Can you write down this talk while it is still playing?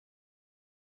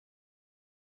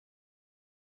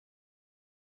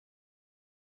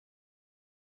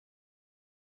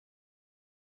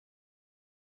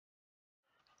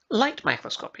Light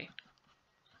microscopy.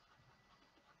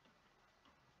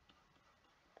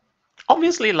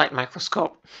 Obviously, light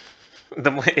microscope,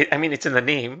 I mean, it's in the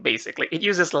name, basically. It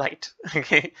uses light,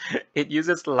 okay? It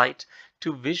uses light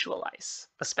to visualize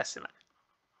a specimen.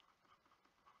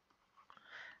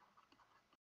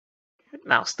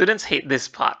 Now, students hate this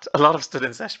part. A lot of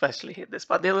students especially hate this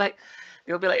part. They'll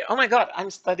be like, oh my God, I'm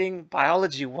studying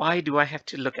biology. Why do I have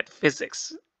to look at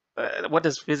physics? What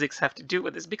does physics have to do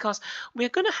with this? Because we're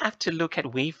going to have to look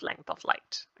at wavelength of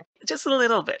light, just a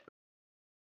little bit.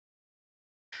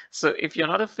 So if you're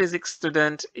not a physics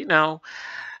student, you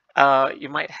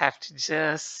might have to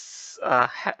just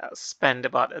spend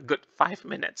about a good 5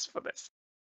 minutes for this.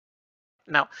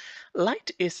 Now,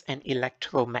 light is an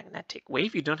electromagnetic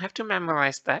wave. You don't have to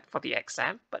memorize that for the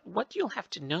exam, but what you'll have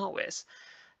to know is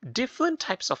different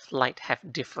types of light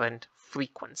have different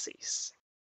frequencies.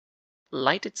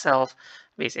 Light itself,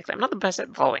 basically, I'm not the best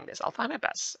at drawing this. I'll try my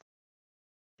best.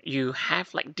 You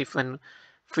have like different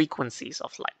frequencies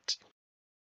of light.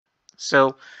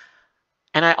 So,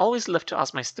 and I always love to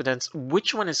ask my students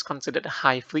which one is considered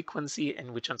high frequency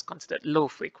and which one's considered low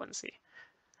frequency.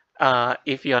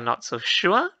 If you're not so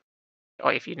sure,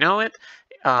 or if you know it,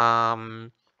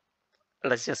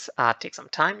 let's just take some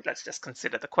time. Let's just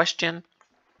consider the question.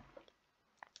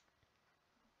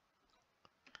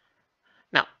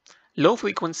 Now, low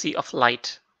frequency of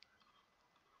light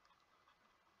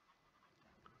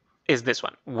is this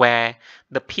one, where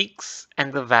the peaks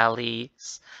and the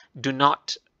valleys do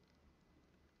not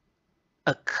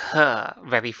occur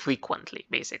very frequently,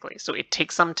 basically. So it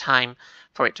takes some time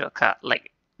for it to occur.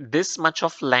 Like this much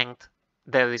of length,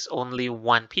 there is only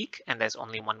one peak and there's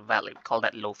only one valley. We call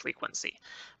that low frequency.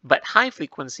 But high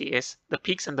frequency is the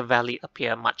peaks and the valley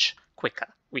appear much quicker.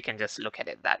 We can just look at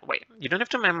it that way. You don't have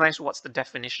to memorize what's the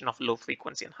definition of low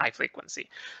frequency and high frequency.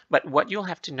 But what you'll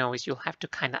have to know is you'll have to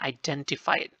kind of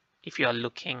identify it if you're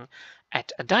looking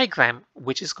at a diagram,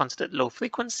 which is considered low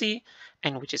frequency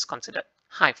and which is considered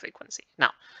high frequency.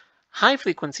 Now, high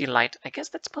frequency light, I guess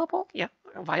that's purple. Yeah,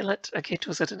 violet. Okay, to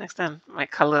a certain extent. My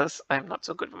colors, I'm not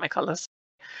so good with my colors.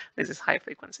 This is high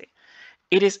frequency.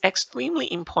 It is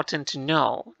extremely important to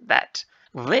know that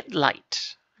red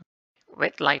light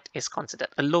is considered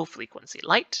a low frequency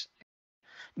light.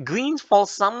 Green falls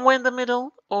somewhere in the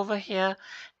middle over here,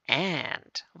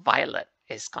 and violet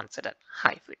is considered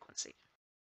high frequency.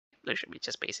 It should be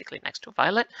just basically next to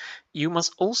violet. You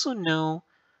must also know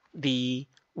the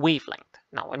wavelength.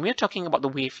 Now, when we're talking about the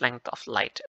wavelength of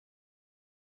light,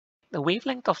 the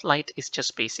wavelength of light is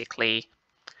just basically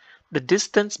the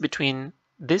distance between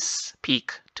this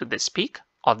peak to this peak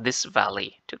or this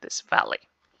valley to this valley.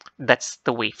 That's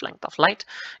the wavelength of light.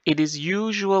 It is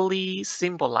usually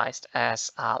symbolized as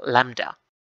lambda.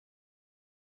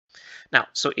 Now,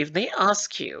 so if they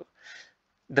ask you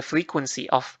the frequency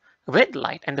of red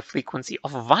light and the frequency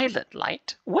of violet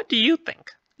light, what do you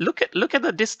think? Look at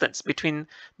the distance between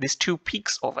these two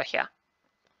peaks over here.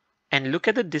 And look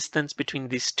at the distance between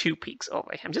these two peaks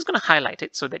over here. I'm just going to highlight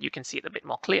it so that you can see it a bit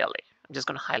more clearly. I'm just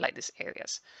going to highlight these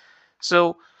areas.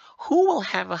 So who will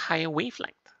have a higher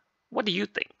wavelength? What do you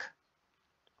think?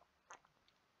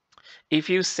 If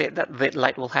you said that red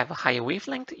light will have a higher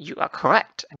wavelength, you are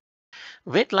correct.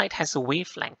 Red light has a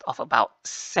wavelength of about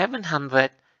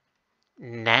 700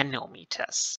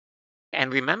 nanometers.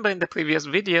 And remember in the previous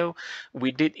video,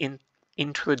 we did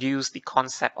introduce the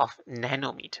concept of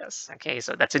nanometers. Okay,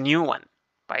 so that's a new one,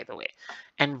 by the way.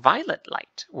 And violet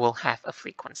light will have a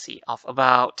frequency of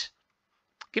about,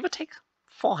 give or take,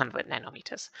 400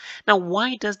 nanometers. Now,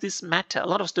 why does this matter? A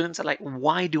lot of students are like,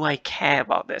 why do I care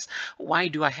about this? Why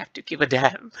do I have to give a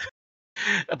damn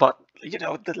about,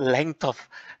 the length of,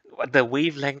 the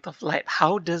wavelength of light?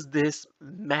 How does this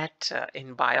matter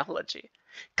in biology?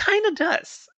 Kind of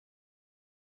does.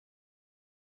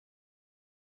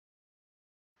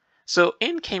 So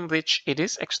in Cambridge, it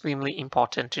is extremely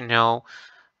important to know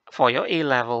for your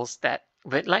A-levels that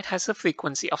red light has a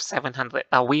frequency of 700,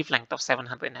 a wavelength of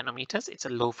 700 nanometers. It's a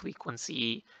low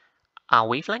frequency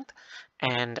wavelength.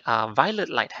 And violet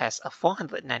light has a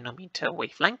 400 nanometer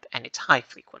wavelength and it's high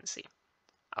frequency.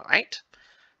 All right.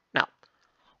 Now,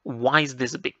 why is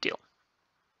this a big deal?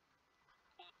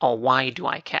 Or why do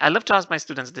I care? I love to ask my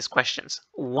students these questions.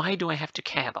 Why do I have to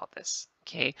care about this?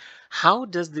 Okay, how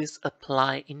does this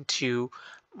apply into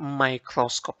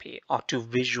microscopy or to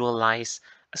visualize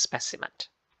a specimen?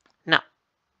 Now,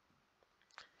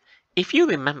 if you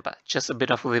remember just a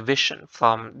bit of revision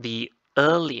from the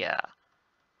earlier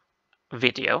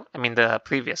video, the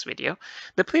previous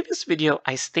video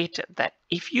I stated that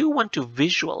if you want to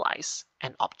visualize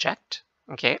an object,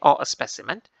 okay, or a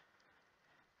specimen,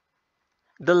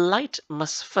 the light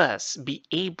must first be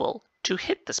able to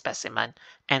hit the specimen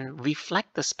and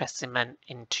reflect the specimen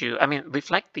into,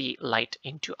 reflect the light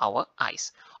into our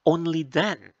eyes. Only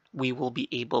then we will be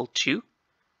able to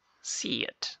see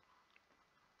it.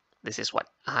 This is what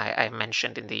I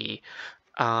mentioned in the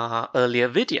earlier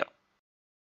video.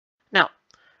 Now,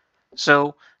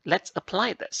 so let's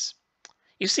apply this.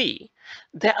 You see,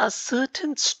 there are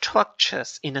certain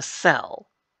structures in a cell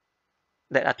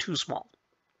that are too small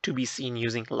to be seen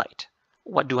using light.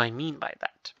 What do I mean by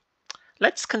that?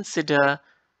 Let's consider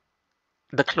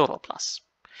the chloroplast.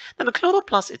 Now, the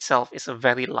chloroplast itself is a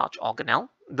very large organelle.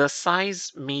 The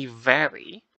size may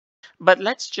vary, but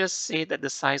let's just say that the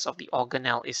size of the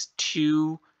organelle is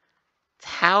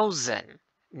 2,000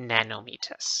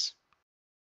 nanometers.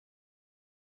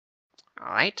 All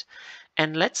right,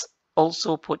 and let's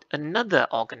also put another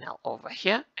organelle over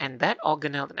here, and that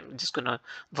organelle that I'm just going to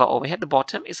draw over here at the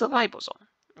bottom is a ribosome.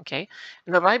 Okay,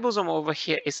 and the ribosome over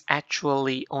here is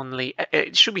actually only,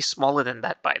 it should be smaller than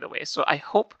that, by the way. So I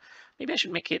hope, maybe I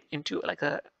should make it into like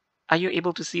a, are you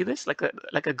able to see this? Like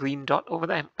a green dot over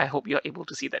there? I hope you're able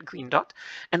to see that green dot.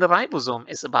 And the ribosome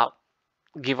is about,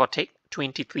 give or take,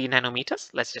 23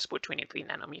 nanometers. Let's just put 23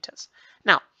 nanometers.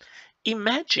 Now,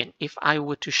 imagine if I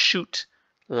were to shoot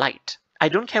light. I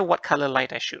don't care what color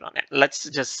light I shoot on it. Let's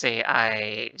just say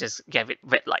I just gave it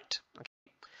red light. Okay.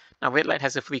 Now, red light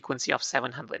has a frequency of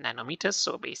 700 nanometers.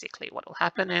 So basically what will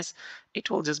happen is it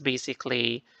will just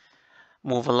basically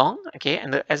move along. Okay.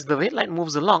 And as the red light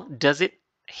moves along, does it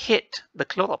hit the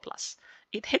chloroplast?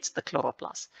 It hits the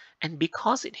chloroplast. And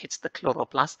because it hits the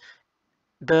chloroplast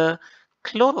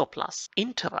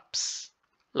interrupts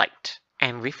light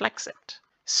and reflects it.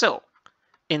 So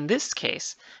in this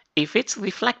case, if it's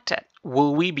reflected,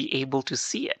 will we be able to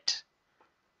see it?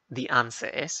 The answer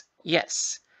is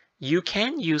yes. You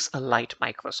can use a light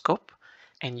microscope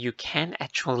and you can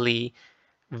actually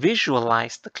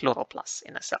visualize the chloroplast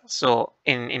in a cell. So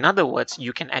in other words,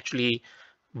 you can actually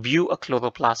view a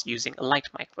chloroplast using a light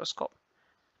microscope.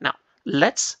 Now,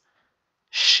 let's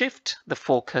shift the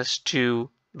focus to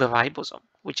the ribosome,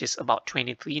 which is about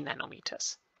 23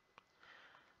 nanometers.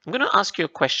 I'm going to ask you a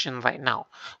question right now.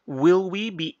 Will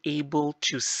we be able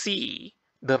to see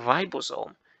the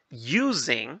ribosome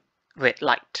using red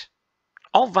light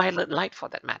or violet light for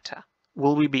that matter?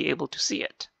 Will we be able to see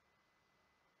it?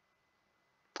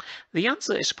 The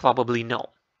answer is probably no,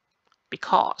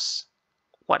 because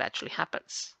what actually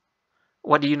happens?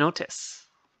 What do you notice?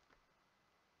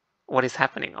 What is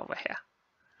happening over here?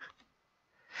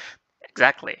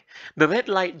 Exactly. The red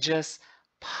light just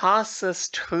passes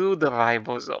through the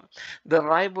ribosome. The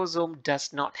ribosome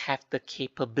does not have the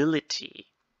capability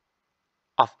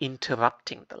of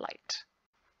interrupting the light.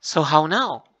 So how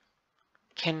now?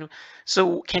 Can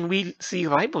we see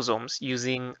ribosomes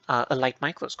using a light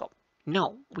microscope?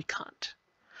 No, we can't.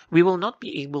 We will not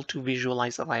be able to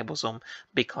visualize a ribosome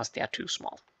because they are too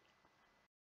small.